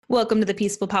Welcome to the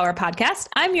Peaceful Power Podcast.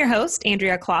 I'm your host,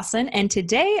 Andrea Clausen, and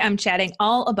today I'm chatting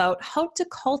all about how to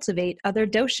cultivate other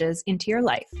doshas into your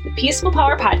life. The Peaceful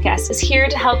Power Podcast is here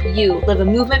to help you live a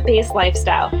movement-based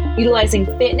lifestyle, utilizing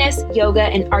fitness, yoga,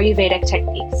 and Ayurvedic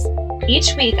techniques.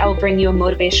 Each week, I will bring you a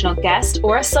motivational guest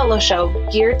or a solo show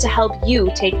geared to help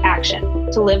you take action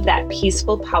to live that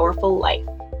peaceful, powerful life.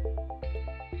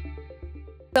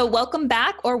 So welcome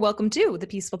back or welcome to the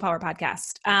Peaceful Power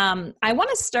Podcast. I want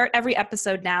to start every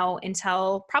episode now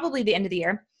until probably the end of the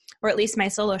year, or at least my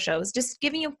solo shows, just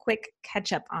giving you a quick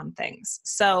catch up on things.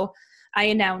 So I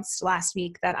announced last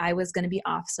week that I was going to be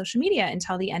off social media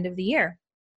until the end of the year.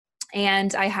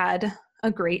 And I had a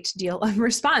great deal of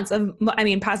response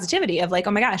positivity of like,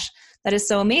 oh my gosh, that is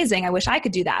so amazing. I wish I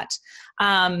could do that.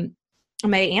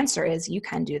 My answer is you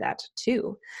can do that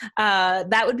too.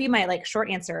 That would be my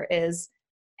short answer is,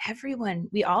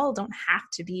 we all don't have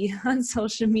to be on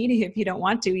social media if you don't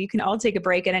want to. You can all take a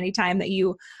break at any time that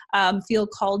you feel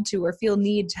called to or feel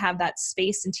need to have that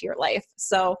space into your life.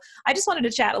 So I just wanted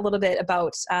to chat a little bit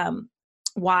about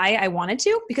why I wanted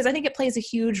to, because I think it plays a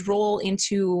huge role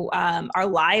into our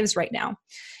lives right now.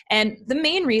 And the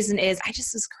main reason is I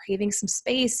just was craving some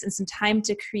space and some time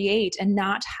to create and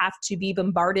not have to be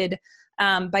bombarded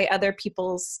by other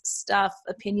people's stuff,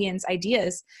 opinions,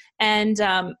 ideas. And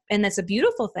that's a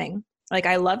beautiful thing. Like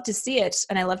I love to see it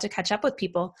and I love to catch up with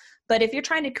people. But if you're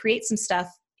trying to create some stuff,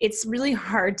 it's really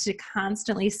hard to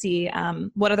constantly see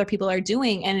what other people are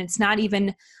doing. And it's not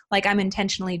even like I'm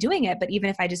intentionally doing it, but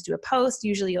even if I just do a post,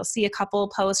 usually you'll see a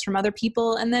couple posts from other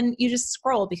people and then you just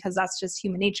scroll because that's just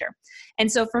human nature.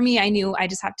 And so for me, I knew I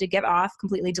just have to get off,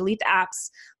 completely delete the apps,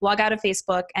 log out of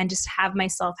Facebook and just have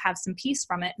myself have some peace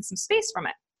from it and some space from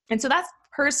it. And so that's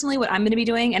personally what I'm going to be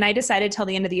doing. And I decided till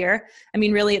the end of the year,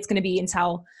 really it's going to be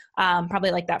until probably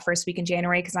like that first week in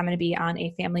January, because I'm going to be on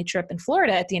a family trip in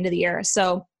Florida at the end of the year.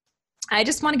 So I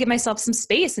just want to give myself some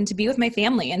space and to be with my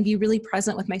family and be really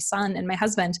present with my son and my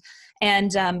husband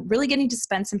and really getting to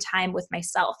spend some time with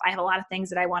myself. I have a lot of things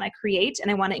that I want to create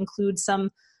and I want to include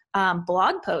some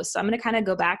blog posts. So I'm going to kind of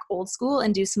go back old school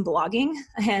and do some blogging.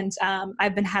 And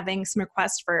I've been having some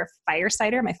requests for my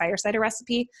fire cider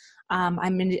recipe.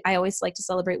 I always like to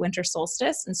celebrate winter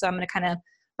solstice. And so I'm going to kind of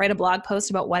write a blog post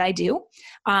about what I do.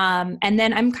 And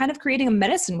then I'm kind of creating a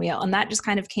medicine wheel. And that just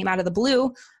kind of came out of the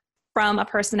blue from a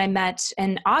person I met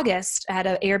in August at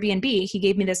an Airbnb. He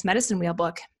gave me this medicine wheel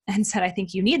book and said, I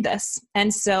think you need this.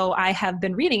 And so I have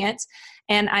been reading it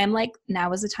and I'm like,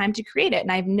 now is the time to create it.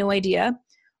 And I have no idea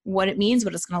what it means,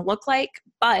 what it's going to look like,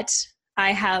 but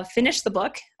I have finished the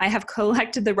book. I have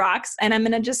collected the rocks and I'm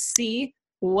going to just see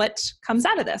what comes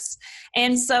out of this.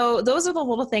 And so those are the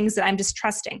little things that I'm just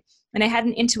trusting. And I had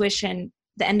an intuition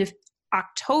the end of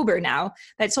October now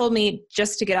that told me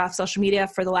just to get off social media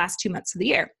for the last 2 months of the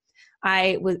year.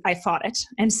 I fought it.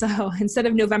 And so instead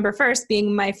of November 1st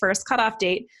being my first cutoff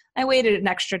date, I waited an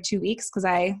extra 2 weeks because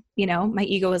my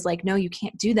ego was like, no, you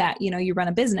can't do that. You run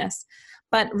a business.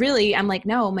 But really I'm like,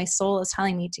 no, my soul is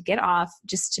telling me to get off,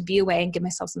 just to be away and give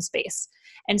myself some space.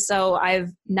 And so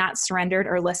I've not surrendered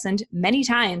or listened many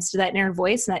times to that inner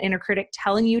voice and that inner critic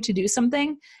telling you to do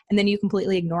something. And then you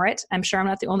completely ignore it. I'm sure I'm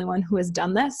not the only one who has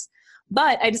done this,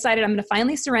 but I decided I'm going to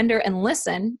finally surrender and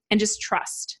listen and just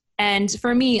trust. And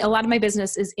for me, a lot of my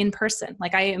business is in person.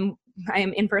 Like I am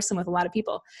in person with a lot of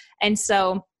people. And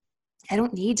so I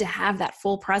don't need to have that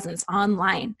full presence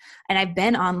online. And I've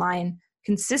been online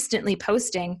consistently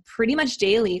posting pretty much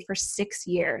daily for 6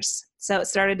 years. So it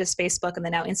started as Facebook and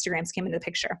then now Instagrams came into the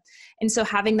picture. And so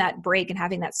having that break and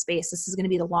having that space, this is going to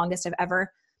be the longest I've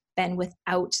ever been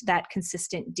without that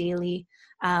consistent daily,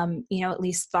 at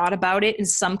least thought about it in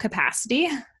some capacity.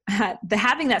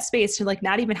 Having that space to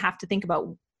not even have to think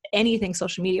about anything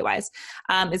social media wise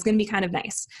is going to be kind of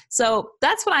nice. So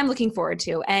that's what I'm looking forward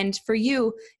to. And for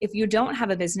you, if you don't have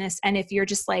a business and if you're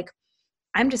just like,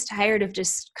 I'm just tired of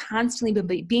just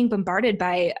constantly being bombarded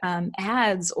by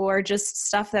ads or just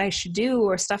stuff that I should do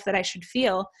or stuff that I should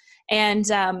feel. And,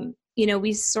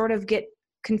 we sort of get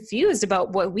confused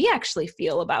about what we actually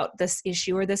feel about this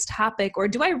issue or this topic, or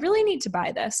do I really need to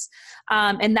buy this?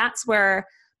 And that's where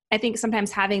I think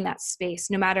sometimes having that space,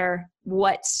 no matter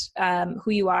what,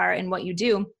 who you are and what you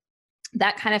do,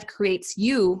 that kind of creates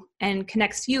you and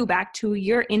connects you back to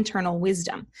your internal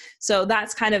wisdom. So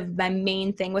that's kind of my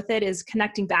main thing with it, is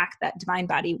connecting back that divine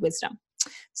body wisdom.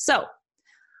 So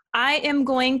I am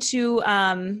going to,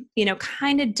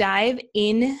 kind of dive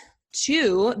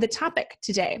into the topic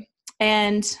today.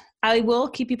 And I will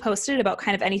keep you posted about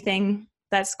kind of anything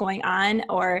that's going on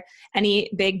or any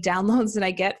big downloads that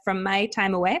I get from my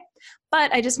time away.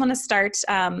 But I just want to start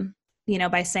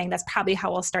by saying that's probably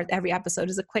how I'll start every episode,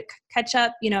 is a quick catch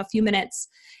up, a few minutes.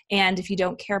 And if you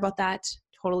don't care about that,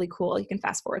 totally cool. You can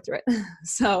fast forward through it.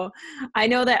 So I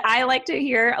know that I like to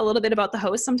hear a little bit about the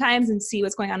host sometimes and see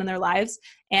what's going on in their lives.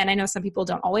 And I know some people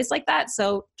don't always like that.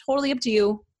 So totally up to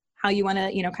you how you want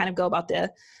to, kind of go about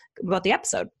the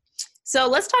episode. So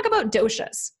let's talk about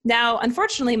doshas. Now,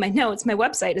 unfortunately, my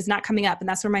website is not coming up, and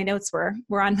that's where my notes were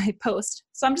on my post.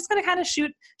 So I'm just going to kind of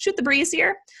shoot the breeze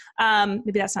here.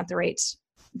 Maybe that's not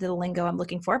the lingo I'm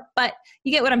looking for, but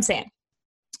you get what I'm saying.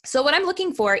 So what I'm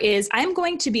looking for is I'm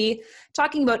going to be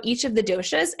talking about each of the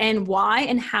doshas and why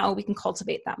and how we can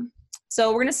cultivate them. So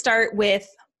we're going to start with,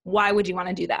 why would you want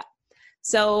to do that?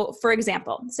 So for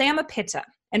example, say I'm a Pitta.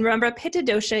 And remember, Pitta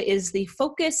dosha is the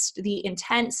focused, the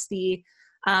intense, the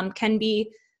can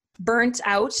be burnt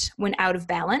out when out of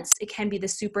balance. It can be the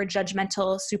super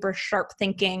judgmental, super sharp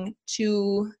thinking,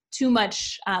 too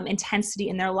much intensity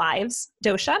in their lives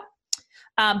dosha.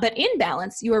 But in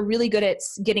balance, you are really good at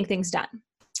getting things done.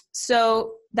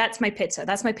 So that's my Pitta.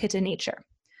 That's my Pitta nature.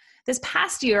 This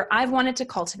past year, I've wanted to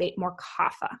cultivate more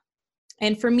Kapha.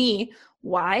 And for me,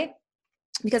 why?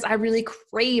 Because I really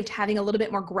craved having a little bit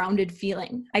more grounded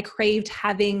feeling. I craved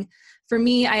having, for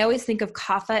me, I always think of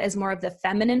Kapha as more of the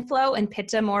feminine flow and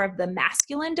Pitta more of the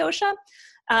masculine dosha,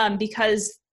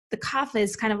 because the Kapha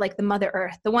is kind of like the Mother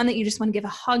Earth, the one that you just want to give a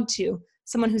hug to,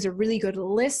 someone who's a really good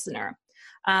listener,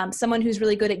 someone who's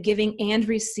really good at giving and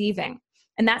receiving.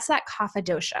 And that's that Kapha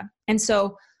dosha. And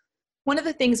so one of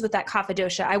the things with that Kapha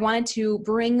dosha, I wanted to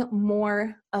bring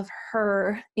more of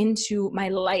her into my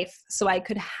life so I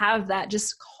could have that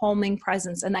just calming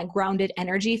presence and that grounded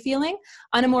energy feeling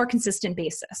on a more consistent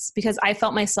basis, because I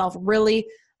felt myself really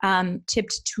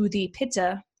tipped to the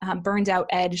Pitta burned out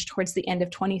edge towards the end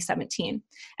of 2017.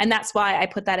 And that's why I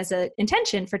put that as an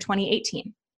intention for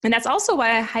 2018. And that's also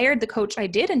why I hired the coach I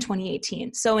did in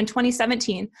 2018. So in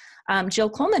 2017, Jill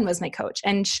Coleman was my coach.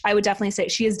 And I would definitely say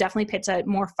she is definitely Pitta,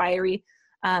 more fiery,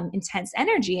 intense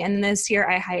energy. And this year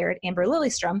I hired Amber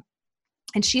Lillystrom,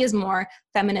 and she is more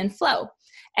feminine flow.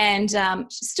 And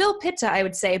still Pitta, I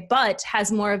would say, but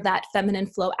has more of that feminine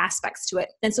flow aspects to it.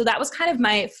 And so that was kind of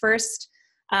my first,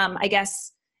 I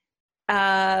guess,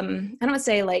 I don't want to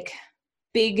say like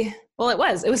big, well, it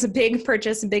was a big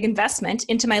purchase, a big investment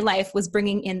into my life, was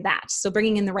bringing in that. So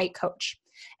bringing in the right coach.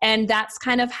 And that's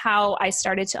kind of how I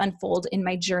started to unfold in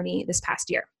my journey this past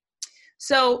year.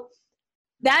 So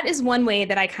that is one way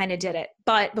that I kind of did it.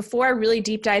 But before I really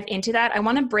deep dive into that, I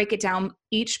want to break it down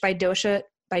each by dosha,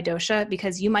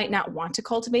 because you might not want to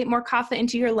cultivate more Kapha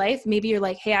into your life. Maybe you're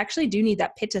like, hey, I actually do need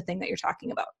that Pitta thing that you're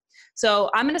talking about. So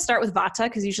I'm going to start with Vata,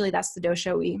 because usually that's the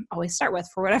dosha we always start with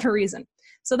for whatever reason.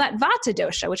 So that Vata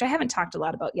dosha, which I haven't talked a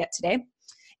lot about yet today,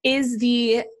 is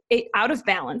out of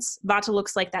balance. Vata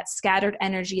looks like that scattered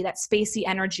energy, that spacey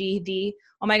energy, the,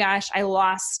 oh my gosh, I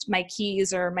lost my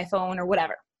keys or my phone or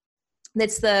whatever.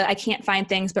 That's the, I can't find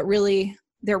things, but really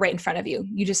they're right in front of you.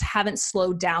 You just haven't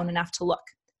slowed down enough to look.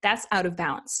 That's out of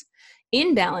balance.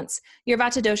 In balance, your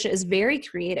Vata dosha is very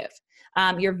creative.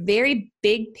 You're very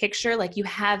big picture, like you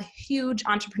have huge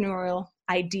entrepreneurial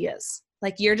ideas.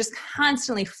 Like you're just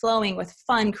constantly flowing with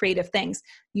fun, creative things.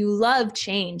 You love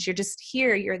change. You're just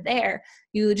here, you're there.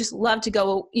 You just love to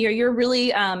go, you're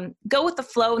really go with the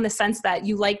flow in the sense that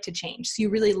you like to change. So you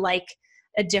really like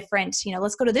a different,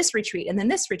 let's go to this retreat and then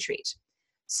this retreat.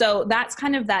 So that's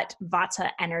kind of that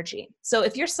Vata energy. So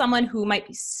if you're someone who might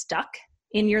be stuck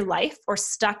in your life or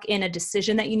stuck in a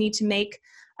decision that you need to make,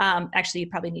 actually you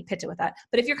probably need Pitta with that.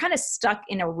 But if you're kind of stuck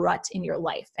in a rut in your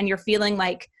life and you're feeling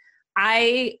like,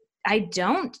 I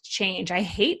don't change, I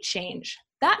hate change,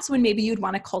 that's when maybe you'd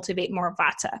want to cultivate more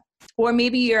Vata. Or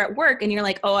maybe you're at work and you're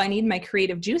like, oh, I need my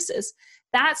creative juices.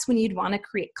 That's when you'd want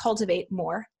to cultivate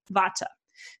more Vata.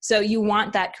 So you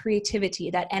want that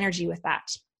creativity, that energy with that.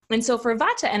 And so for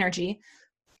Vata energy,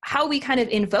 how we kind of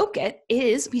invoke it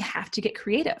is we have to get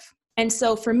creative. And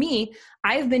so for me,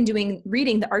 I've been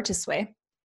reading The Artist's Way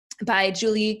by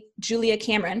Julia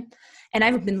Cameron, and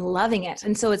I've been loving it.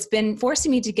 And so it's been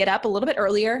forcing me to get up a little bit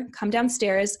earlier, come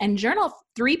downstairs and journal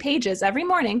 3 pages every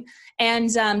morning and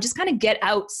just kind of get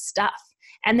out stuff.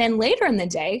 And then later in the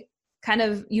day,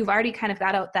 you've already kind of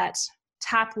got out that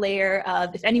top layer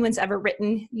of, if anyone's ever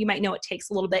written, you might know it takes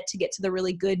a little bit to get to the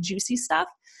really good, juicy stuff.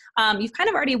 You've kind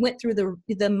of already went through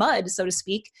the mud, so to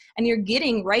speak, and you're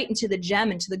getting right into the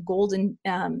gem, into the golden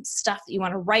stuff that you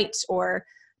want to write or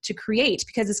to create,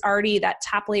 because it's already, that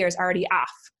top layer is already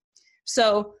off.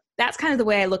 So that's kind of the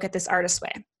way I look at this Artist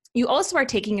Way. You also are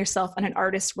taking yourself on an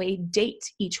Artist Way date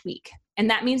each week. And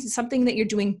that means it's something that you're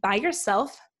doing by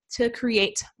yourself to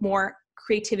create more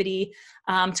creativity,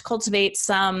 to cultivate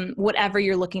some whatever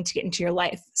you're looking to get into your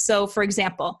life. So for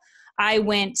example, I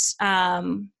went,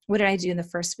 what did I do in the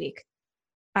first week?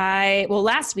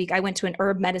 Last week I went to an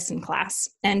herb medicine class.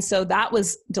 And so that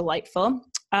was delightful.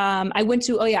 I went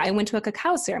to a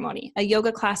cacao ceremony, a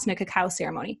yoga class and a cacao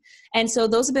ceremony. And so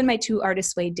those have been my 2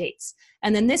 Artist Way dates.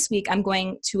 And then this week I'm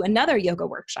going to another yoga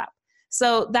workshop.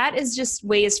 So that is just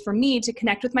ways for me to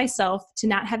connect with myself, to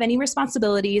not have any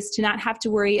responsibilities, to not have to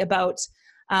worry about,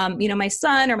 my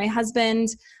son or my husband,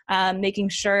 making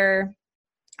sure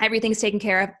everything's taken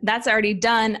care of. That's already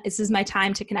done. This is my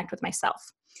time to connect with myself.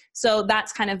 So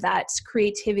that's kind of that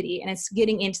creativity, and it's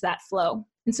getting into that flow.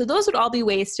 And so those would all be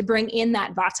ways to bring in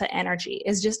that Vata energy,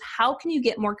 is just how can you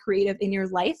get more creative in your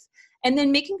life? And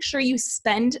then making sure you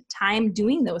spend time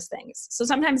doing those things. So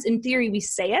sometimes in theory we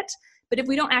say it, but if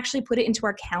we don't actually put it into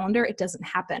our calendar, it doesn't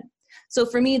happen. So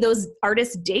for me, those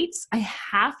artist dates, I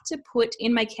have to put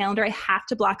in my calendar. I have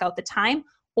to block out the time,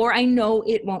 or I know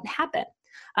it won't happen.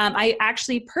 I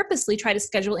actually purposely try to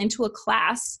schedule into a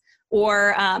class,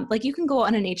 or like you can go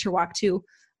on a nature walk too.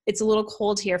 It's a little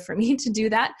cold here for me to do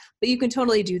that, but you can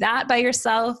totally do that by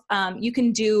yourself. You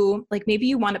can do, like, maybe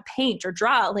you want to paint or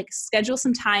draw, like schedule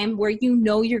some time where you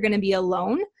know you're going to be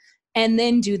alone, and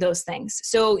then do those things.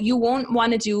 So you won't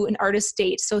want to do an artist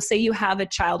date. So say you have a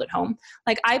child at home.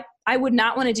 Like I would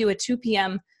not want to do a 2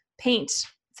 p.m. paint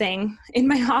thing in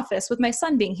my office with my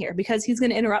son being here, because he's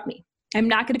going to interrupt me. I'm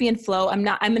not going to be in flow. I'm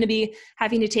going to be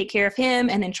having to take care of him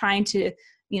and then trying to,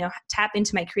 tap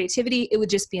into my creativity. It would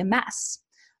just be a mess.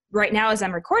 Right now, as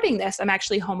I'm recording this, I'm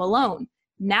actually home alone.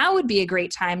 Now would be a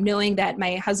great time, knowing that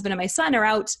my husband and my son are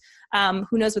out.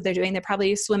 Who knows what they're doing? They're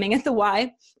probably swimming at the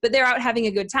Y, but they're out having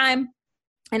a good time.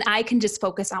 And I can just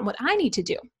focus on what I need to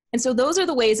do. And so those are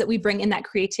the ways that we bring in that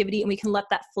creativity, and we can let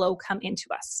that flow come into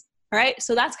us. All right.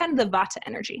 So that's kind of the Vata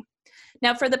energy.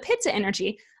 Now for the Pitta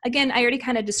energy, again, I already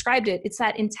kind of described it. It's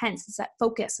that intense, it's that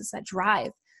focus, it's that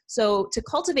drive. So to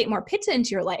cultivate more Pitta into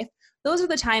your life, those are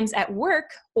the times at work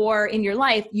or in your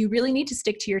life, you really need to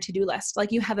stick to your to-do list.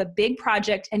 Like you have a big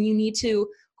project and you need to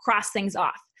cross things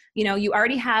off. You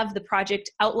already have the project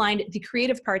outlined, the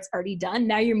creative part's already done.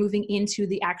 Now you're moving into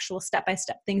the actual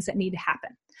step-by-step things that need to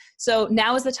happen. So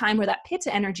now is the time where that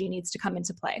Pitta energy needs to come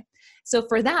into play. So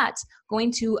for that,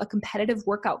 going to a competitive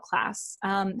workout class,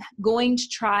 going to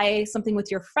try something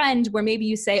with your friend where maybe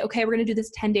you say, okay, we're going to do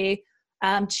this 10-day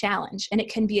challenge. And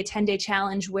it can be a 10-day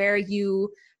challenge where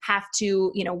you have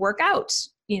to, work out,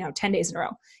 10 days in a row.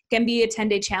 It can be a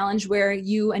 10-day challenge where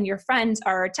you and your friends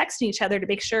are texting each other to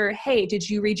make sure, hey, did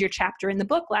you read your chapter in the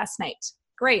book last night?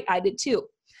 Great, I did too.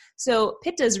 So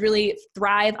Pittas really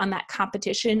thrive on that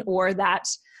competition or that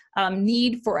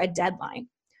need for a deadline.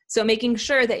 So making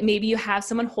sure that maybe you have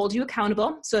someone hold you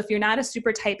accountable. So if you're not a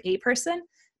super type A person,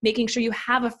 making sure you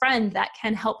have a friend that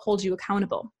can help hold you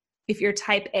accountable. If you're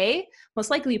type A, most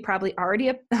likely you probably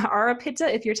already are a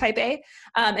Pitta if you're type A,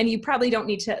 and you probably don't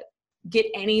need to get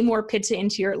any more Pitta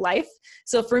into your life.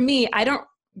 So for me, I don't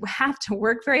have to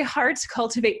work very hard to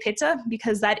cultivate Pitta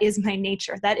because that is my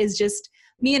nature. That is just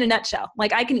me in a nutshell.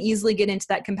 Like I can easily get into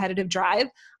that competitive drive.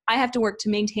 I have to work to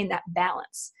maintain that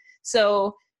balance.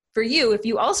 So for you, if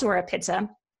you also are a Pitta,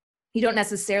 you don't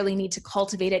necessarily need to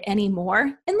cultivate it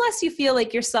anymore unless you feel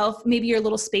like yourself, maybe you're a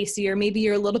little spacey or maybe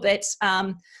you're a little bit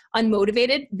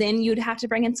unmotivated, then you'd have to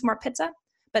bring in some more Pitta.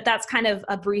 But that's kind of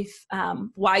a brief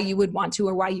why you would want to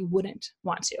or why you wouldn't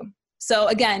want to. So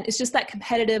again, it's just that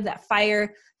competitive, that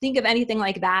fire. Think of anything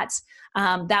like that.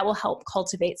 That will help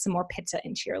cultivate some more Pitta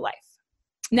into your life.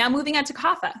 Now moving on to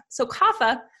Kapha. So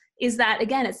Kapha is that,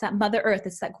 again, it's that Mother Earth.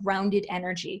 It's that grounded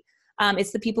energy.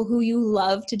 It's the people who you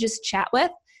love to just chat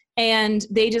with. And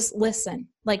they just listen,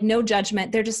 like no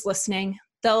judgment. They're just listening.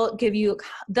 They'll give you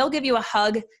a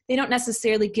hug. They don't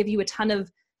necessarily give you a ton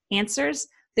of answers.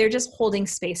 They're just holding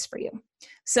space for you.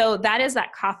 So that is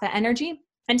that Kapha energy.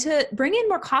 And to bring in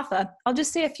more Kapha, I'll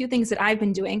just say a few things that I've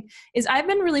been doing is I've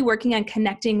been really working on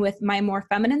connecting with my more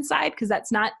feminine side because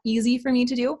that's not easy for me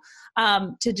to do,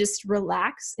 to just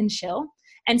relax and chill.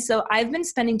 And so I've been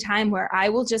spending time where I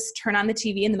will just turn on the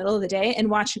TV in the middle of the day and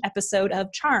watch an episode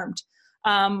of Charmed.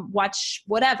 Watch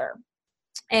whatever.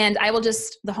 And I will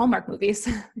the Hallmark movies,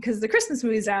 because the Christmas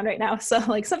movies are on right now. So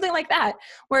like something like that,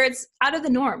 where it's out of the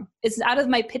norm. It's out of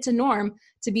my Pitta norm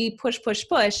to be push, push,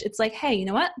 push. It's like, hey, you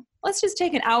know what? Let's just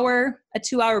take a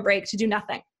 2-hour break to do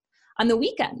nothing. On the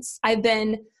weekends, I've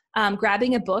been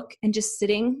grabbing a book and just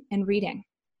sitting and reading.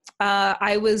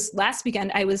 Last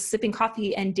weekend, I was sipping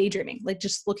coffee and daydreaming, like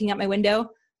just looking out my window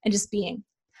and just being.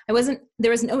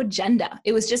 There was no agenda.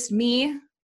 It was just me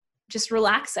just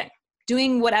relaxing,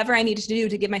 doing whatever I needed to do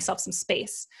to give myself some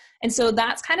space. And so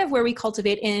that's kind of where we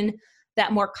cultivate in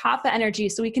that more kapha energy.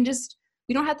 So we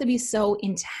don't have to be so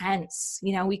intense.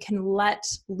 We can let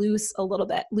loose a little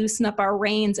bit, loosen up our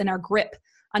reins and our grip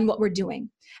on what we're doing.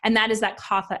 And that is that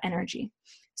kapha energy.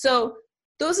 So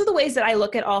those are the ways that I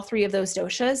look at all three of those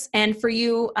doshas. And for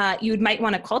you, you might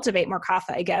want to cultivate more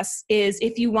kapha, I guess, is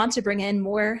if you want to bring in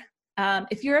more,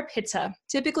 if you're a pitta,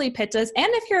 typically pittas, and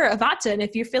if you're a vata, and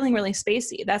if you're feeling really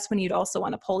spacey, that's when you'd also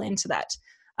want to pull into that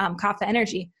kapha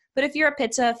energy. But if you're a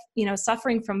pitta,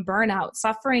 suffering from burnout,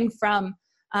 suffering from,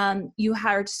 you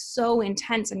are so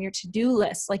intense on your to-do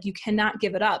list, like you cannot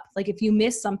give it up. Like if you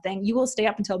miss something, you will stay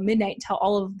up until midnight until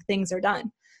all of the things are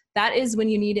done. That is when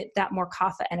you need that more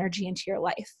kapha energy into your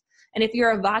life. And if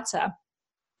you're a vata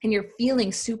and you're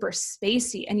feeling super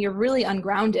spacey and you're really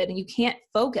ungrounded and you can't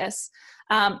focus,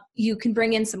 you can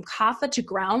bring in some kapha to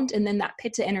ground and then that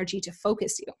pitta energy to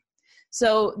focus you.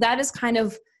 So that is kind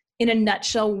of, in a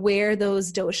nutshell, where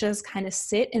those doshas kind of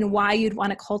sit and why you'd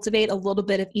want to cultivate a little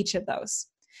bit of each of those.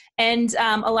 And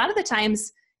a lot of the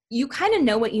times you kind of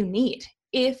know what you need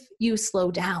if you slow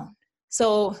down.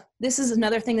 So this is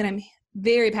another thing that I'm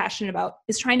very passionate about,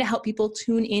 is trying to help people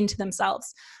tune into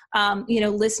themselves,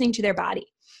 listening to their body.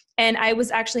 And I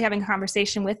was actually having a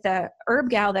conversation with the herb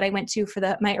gal that I went to for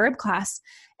my herb class.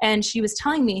 And she was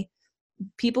telling me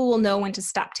people will know when to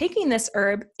stop taking this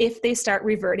herb if they start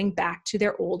reverting back to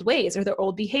their old ways or their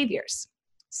old behaviors.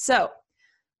 So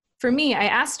for me, I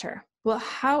asked her, well,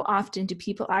 how often do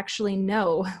people actually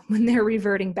know when they're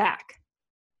reverting back?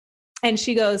 And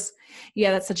she goes,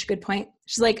 yeah, that's such a good point.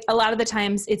 She's like, a lot of the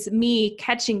times it's me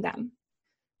catching them,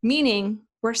 meaning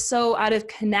we're so out of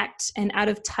connect and out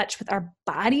of touch with our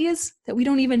bodies that we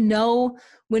don't even know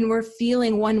when we're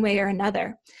feeling one way or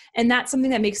another. And that's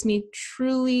something that makes me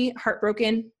truly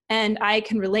heartbroken. And I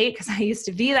can relate because I used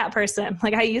to be that person.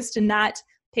 Like I used to not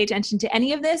pay attention to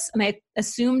any of this and I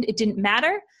assumed it didn't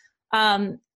matter.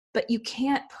 But you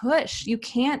can't push. You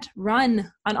can't run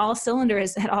on all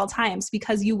cylinders at all times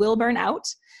because you will burn out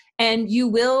and you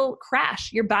will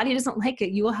crash. Your body doesn't like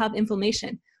it. You will have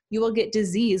inflammation. You will get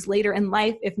disease later in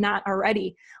life, if not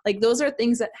already. Like those are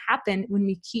things that happen when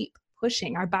we keep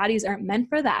pushing. Our bodies aren't meant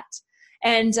for that.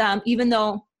 And even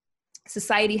though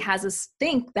society has us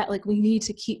think that like we need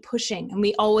to keep pushing and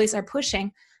we always are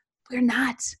pushing, we're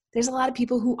not. There's a lot of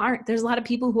people who aren't. There's a lot of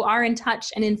people who are in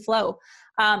touch and in flow.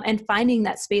 And finding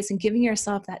that space and giving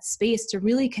yourself that space to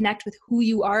really connect with who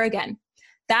you are again.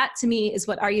 That to me is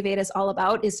what Ayurveda is all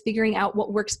about, is figuring out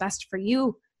what works best for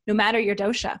you, no matter your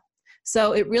dosha.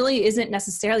 So it really isn't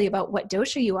necessarily about what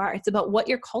dosha you are. It's about what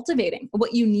you're cultivating,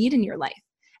 what you need in your life.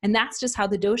 And that's just how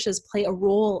the doshas play a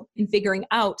role in figuring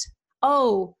out,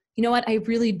 oh, you know what? I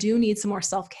really do need some more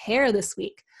self-care this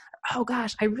week. Oh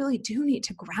gosh, I really do need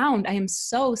to ground. I am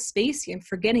so spacey. I'm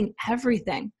forgetting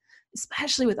everything.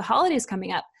 Especially with the holidays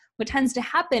coming up, what tends to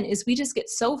happen is we just get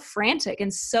so frantic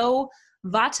and so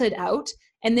vata'd out,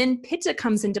 and then pitta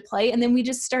comes into play, and then we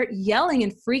just start yelling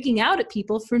and freaking out at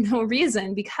people for no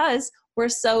reason because we're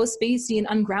so spacey and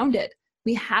ungrounded.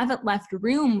 We haven't left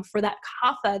room for that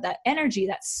kapha, that energy,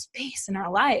 that space in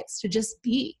our lives to just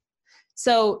be.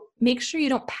 So make sure you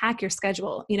don't pack your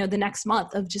schedule, the next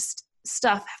month of just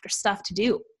stuff after stuff to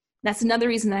do. That's another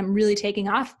reason that I'm really taking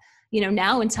off,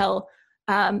 now until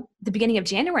the beginning of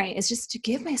January, is just to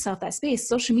give myself that space.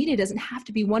 Social media doesn't have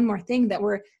to be one more thing that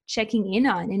we're checking in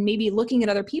on and maybe looking at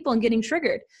other people and getting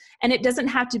triggered. And it doesn't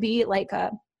have to be like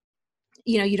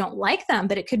you don't like them,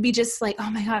 but it could be just like, oh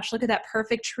my gosh, look at that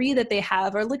perfect tree that they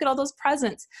have, or look at all those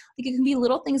presents. Like it can be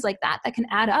little things like that can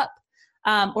add up.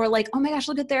 Or like, oh my gosh,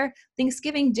 look at their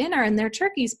Thanksgiving dinner and their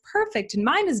turkey's perfect and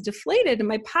mine is deflated and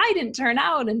my pie didn't turn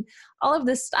out, and all of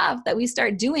this stuff that we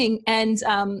start doing. And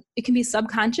it can be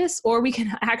subconscious, or we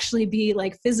can actually be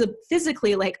like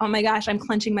physically like, oh my gosh, I'm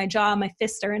clenching my jaw, my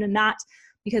fists are in a knot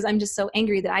because I'm just so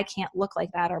angry that I can't look like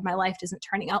that, or my life isn't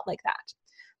turning out like that.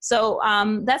 So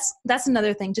that's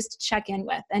another thing just to check in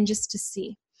with and just to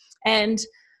see. And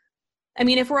I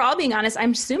mean, if we're all being honest,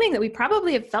 I'm assuming that we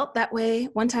probably have felt that way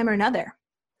one time or another,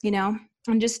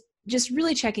 and just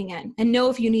really checking in and know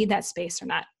if you need that space or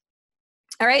not.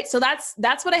 All right. So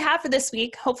that's what I have for this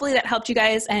week. Hopefully that helped you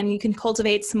guys, and you can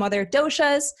cultivate some other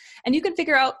doshas and you can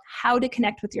figure out how to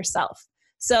connect with yourself.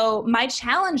 So my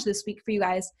challenge this week for you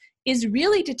guys is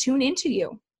really to tune into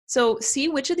you. So see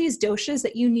which of these doshas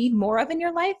that you need more of in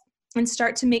your life and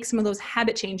start to make some of those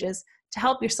habit changes to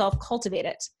help yourself cultivate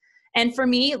it. And for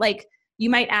me, like, you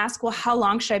might ask, well, how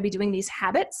long should I be doing these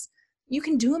habits? You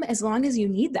can do them as long as you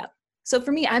need them. So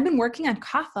for me, I've been working on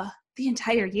kapha the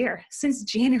entire year since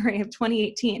January of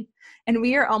 2018. And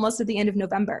we are almost at the end of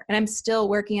November. And I'm still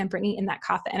working on bringing in that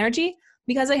kapha energy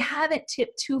because I haven't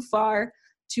tipped too far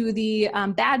to the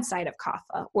bad side of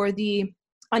kapha, or the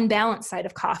unbalanced side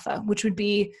of kapha, which would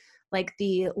be like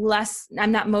the less,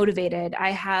 I'm not motivated,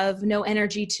 I have no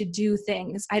energy to do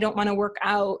things, I don't want to work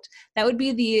out. That would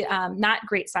be the not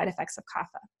great side effects of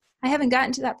kapha. I haven't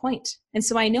gotten to that point. And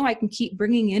so I know I can keep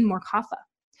bringing in more kapha.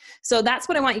 So that's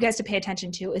what I want you guys to pay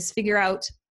attention to, is figure out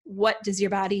what does your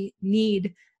body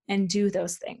need and do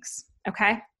those things.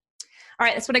 Okay. All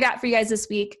right. That's what I got for you guys this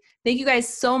week. Thank you guys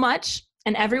so much.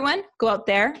 And everyone, go out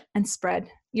there and spread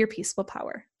your peaceful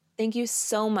power. Thank you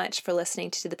so much for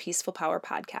listening to the Peaceful Power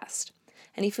podcast.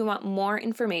 And if you want more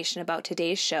information about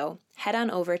today's show, head on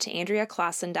over to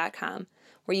AndreaClausen.com,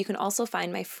 where you can also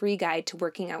find my free guide to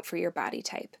working out for your body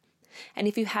type. And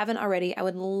if you haven't already, I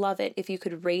would love it if you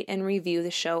could rate and review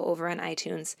the show over on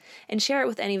iTunes and share it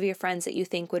with any of your friends that you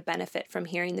think would benefit from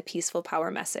hearing the Peaceful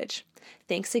Power message.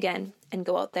 Thanks again, and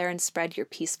go out there and spread your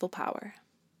peaceful power.